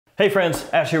Hey friends,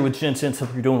 Ash here with gentsscents.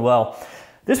 Hope you're doing well.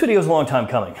 This video is a long time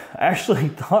coming. I actually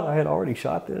thought I had already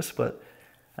shot this, but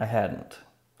I hadn't.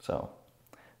 So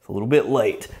it's a little bit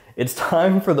late. It's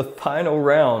time for the final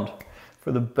round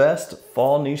for the best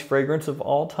fall niche fragrance of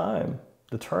all time,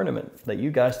 the tournament that you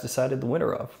guys decided the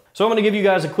winner of. So I'm gonna give you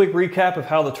guys a quick recap of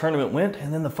how the tournament went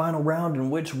and then the final round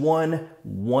and which one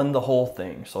won the whole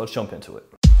thing. So let's jump into it.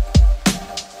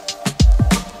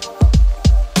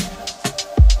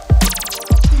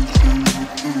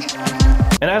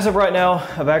 And as of right now,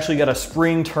 I've actually got a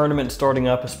spring tournament starting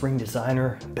up, a spring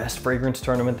designer best fragrance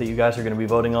tournament that you guys are gonna be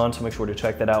voting on. So make sure to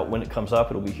check that out when it comes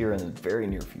up. It'll be here in the very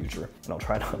near future. And I'll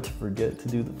try not to forget to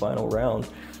do the final round.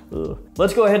 Ugh.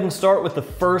 Let's go ahead and start with the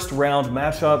first round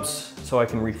matchups so I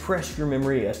can refresh your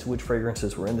memory as to which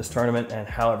fragrances were in this tournament and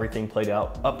how everything played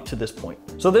out up to this point.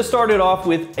 So this started off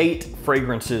with 8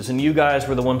 fragrances and you guys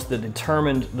were the ones that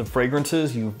determined the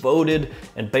fragrances. You voted,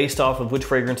 and based off of which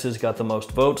fragrances got the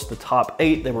most votes, the top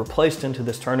 8, they were placed into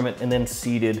this tournament and then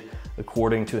seeded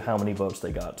according to how many votes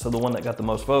they got. So the one that got the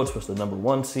most votes was the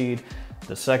 #1 seed,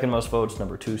 the second most votes,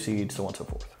 #2 seed, so on and so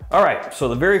forth. All right, so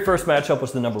the very first matchup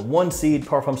was the #1 seed,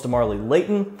 Parfums de Marly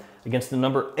Layton, against the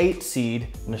 #8 seed,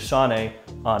 Nishane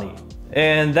Ani.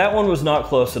 And that one was not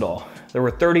close at all. There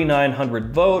were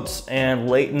 3,900 votes and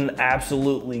Layton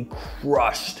absolutely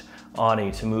crushed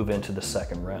Ani to move into the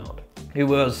second round. It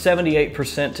was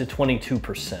 78% to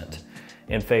 22%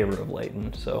 in favor of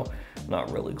Layton, so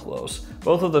not really close.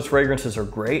 Both of those fragrances are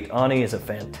great. Ani is a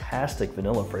fantastic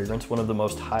vanilla fragrance, one of the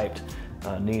most hyped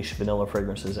niche vanilla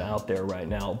fragrances out there right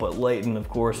now. But Layton, of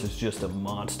course, is just a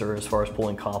monster as far as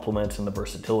pulling compliments and the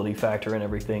versatility factor and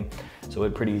everything. So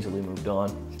it pretty easily moved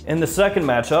on. In the second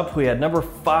matchup, we had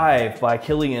 #5 by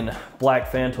Killian Black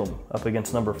Phantom up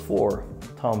against #4,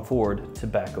 Tom Ford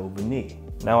Tobacco Vanille.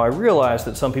 Now I realize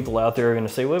that some people out there are gonna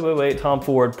say, wait, Tom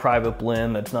Ford private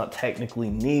blend, that's not technically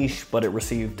niche, but it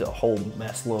received a whole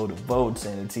mess load of votes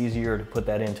and it's easier to put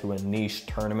that into a niche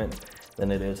tournament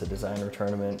than it is a designer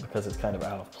tournament because it's kind of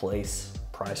out of place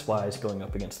price-wise going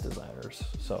up against designers.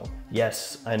 So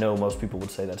yes, I know most people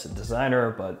would say that's a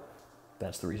designer, but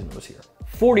that's the reason it was here.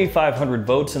 4,500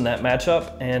 votes in that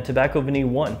matchup and Tobacco Vanille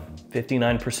won,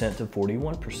 59% to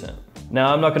 41%.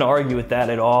 Now, I'm not gonna argue with that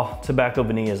at all. Tobacco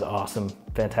Vanille is awesome,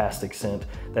 fantastic scent.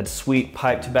 That sweet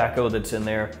pipe tobacco that's in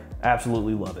there,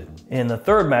 absolutely love it. In the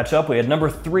third matchup, we had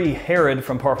 #3 Herod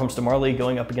from Parfums de Marly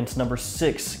going up against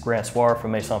 #6 Grand Soir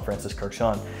from Maison Francis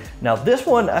Kurkdjian. Now this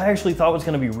one I actually thought was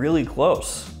gonna be really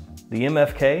close. The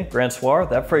MFK Grand Soir,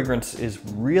 that fragrance is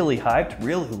really hyped,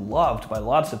 really loved by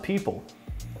lots of people,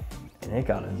 and it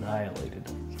got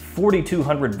annihilated.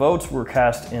 4,200 votes were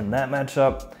cast in that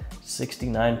matchup,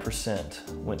 69%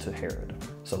 went to Herod.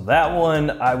 So that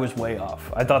one, I was way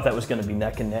off. I thought that was gonna be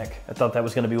neck and neck. I thought that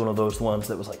was gonna be one of those ones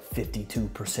that was like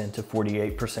 52% to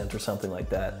 48% or something like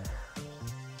that.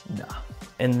 Nah.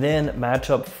 And then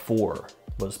matchup 4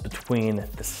 was between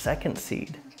the 2nd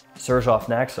seed, Serjoff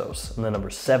Naxos, and the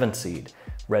 #7 seed,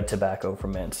 Red Tobacco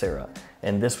from Mancera.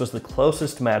 And this was the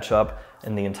closest matchup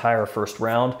in the entire first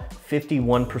round,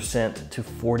 51% to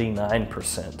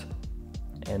 49%.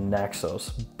 And Naxos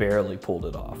barely pulled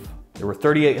it off. There were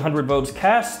 3,800 votes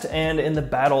cast, and in the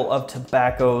battle of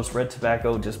tobaccos, Red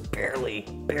Tobacco just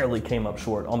barely came up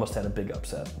short, almost had a big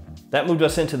upset. That moved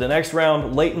us into the next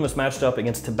round. Layton was matched up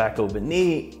against Tobacco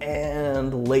Vanille,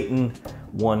 and Layton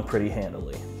won pretty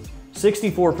handily.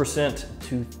 64%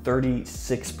 to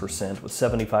 36% with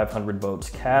 7,500 votes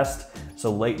cast,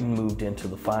 so Layton moved into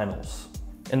the finals.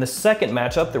 In the second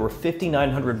matchup, there were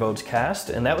 5,900 votes cast,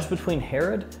 and that was between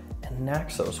Herod and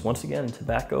Naxos. Once again,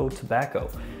 tobacco.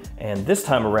 And this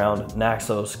time around,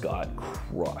 Naxos got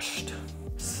crushed.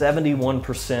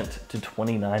 71% to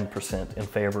 29% in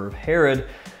favor of Herod,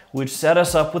 which set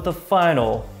us up with the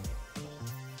final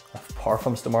of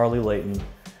Parfums de Marly Layton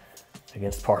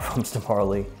against Parfums de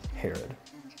Marly Herod.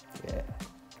 Yeah,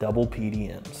 double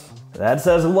PDMs. That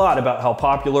says a lot about how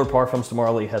popular Parfums de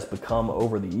Marly has become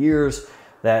over the years,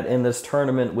 that in this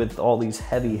tournament with all these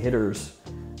heavy hitters,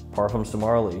 Parfums de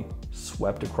Marly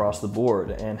swept across the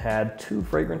board and had 2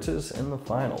 fragrances in the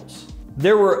finals.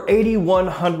 There were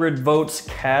 8,100 votes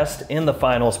cast in the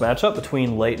finals matchup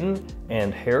between Layton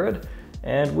and Herod,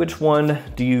 and which one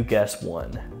do you guess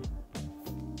won?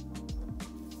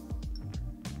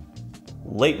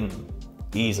 Layton,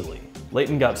 easily.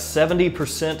 Layton got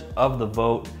 70% of the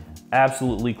vote,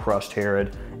 absolutely crushed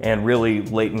Herod, and really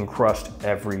Layton crushed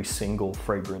every single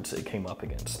fragrance it came up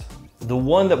against. The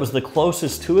one that was the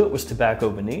closest to it was Tobacco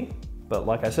Vanille, but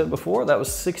like I said before, that was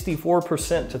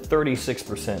 64% to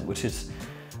 36%, which is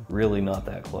really not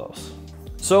that close.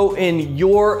 So in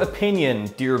your opinion,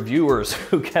 dear viewers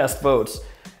who cast votes,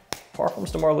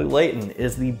 Parfums de Marly Layton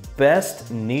is the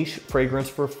best niche fragrance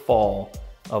for fall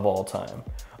of all time.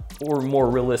 Or more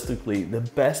realistically, the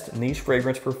best niche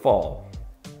fragrance for fall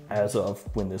as of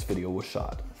when this video was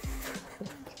shot.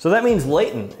 So that means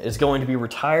Layton is going to be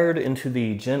retired into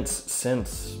the Gents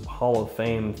Scents Hall of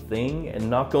Fame thing and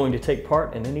not going to take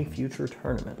part in any future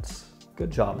tournaments. Good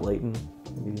job, Layton.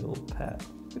 Give you a little pat.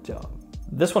 Good job.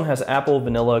 This one has apple,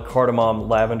 vanilla, cardamom,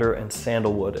 lavender, and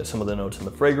sandalwood as some of the notes in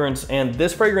the fragrance. And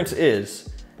this fragrance is,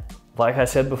 like I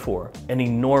said before, an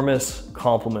enormous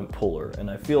compliment puller.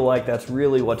 And I feel like that's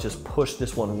really what just pushed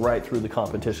this one right through the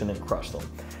competition and crushed them.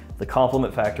 The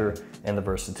compliment factor and the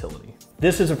versatility.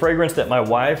 This is a fragrance that my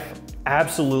wife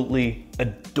absolutely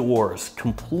adores,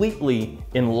 completely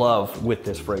in love with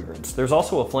this fragrance. There's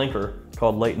also a flanker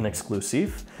called Layton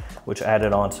Exclusive, which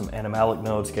added on some animalic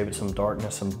notes, gave it some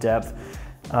darkness, some depth.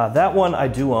 That one I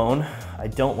do own. I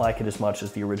don't like it as much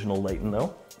as the original Layton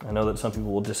though. I know that some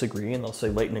people will disagree and they'll say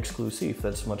Layton Exclusive,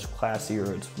 that's much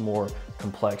classier, it's more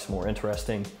complex, more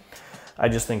interesting. I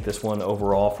just think this one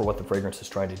overall, for what the fragrance is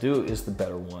trying to do, is the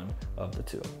better one of the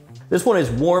two. This one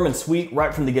is warm and sweet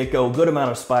right from the get-go, good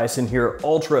amount of spice in here,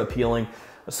 ultra appealing.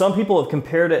 Some people have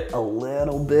compared it a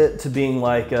little bit to being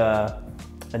like a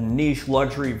niche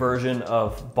luxury version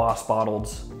of Boss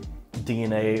Bottled's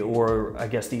DNA, or I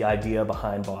guess the idea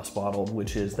behind Boss Bottled,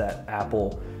 which is that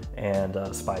apple and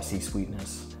spicy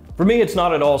sweetness. For me, it's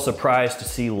not at all surprised to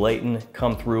see Layton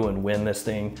come through and win this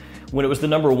thing. When it was the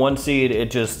 #1 seed,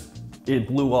 it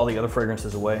blew all the other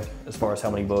fragrances away as far as how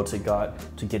many votes it got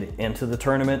to get it into the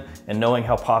tournament. And knowing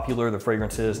how popular the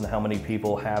fragrance is and how many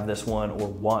people have this one or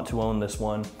want to own this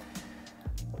one,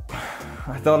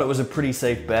 I thought it was a pretty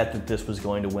safe bet that this was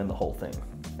going to win the whole thing.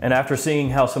 And after seeing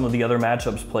how some of the other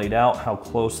matchups played out, how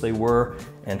close they were,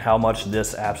 and how much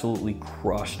this absolutely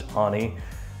crushed Honey,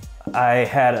 I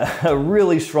had a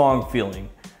really strong feeling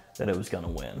that it was gonna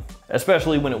win.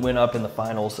 Especially when it went up in the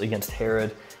finals against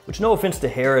Herod, which, no offense to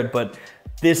Herod, but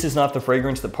this is not the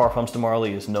fragrance that Parfums de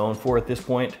Marly is known for at this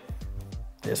point.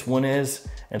 This one is,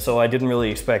 and so I didn't really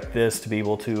expect this to be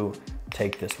able to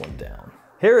take this one down.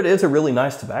 Herod is a really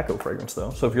nice tobacco fragrance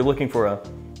though, so if you're looking for a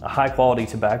high quality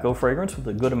tobacco fragrance with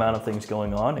a good amount of things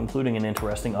going on, including an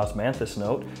interesting osmanthus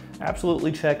note,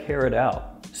 absolutely check Herod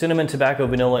out. Cinnamon, tobacco,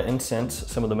 vanilla, and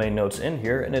scents, some of the main notes in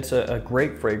here, and it's a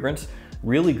great fragrance,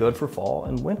 really good for fall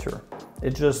and winter.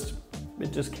 It just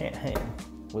can't hang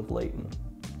with Layton,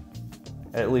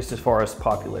 at least as far as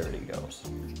popularity goes.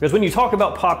 Because when you talk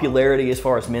about popularity as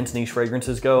far as men's niche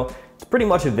fragrances go, it's pretty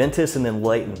much Aventus and then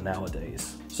Layton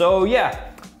nowadays. So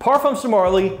yeah, Parfums de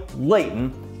Marly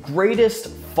Layton, greatest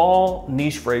fall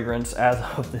niche fragrance as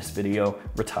of this video,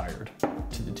 retired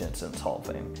to the Gents Scents Hall of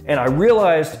Fame. And I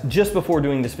realized just before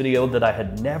doing this video that I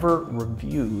had never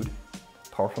reviewed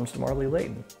Parfums de Marly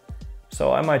Layton.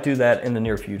 So I might do that in the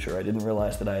near future. I didn't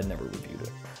realize that I had never reviewed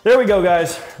it. There we go,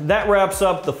 guys. That wraps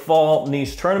up the fall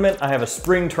niche tournament. I have a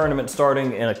spring tournament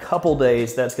starting in a couple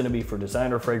days. That's gonna be for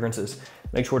designer fragrances.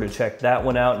 Make sure to check that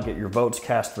one out and get your votes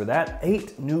cast for that.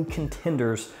 8 new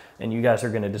contenders, and you guys are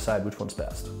gonna decide which one's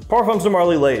best. Parfums de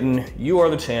Marly Layton, you are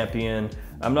the champion.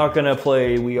 I'm not gonna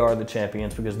play We Are the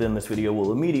Champions because then this video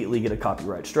will immediately get a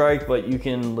copyright strike, but you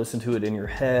can listen to it in your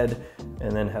head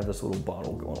and then have this little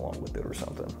bottle going along with it or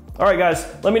something. All right, guys,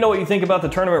 let me know what you think about the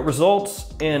tournament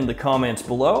results in the comments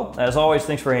below. As always,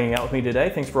 thanks for hanging out with me today.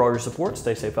 Thanks for all your support.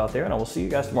 Stay safe out there, and I will see you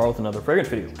guys tomorrow with another fragrance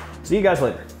video. See you guys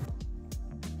later.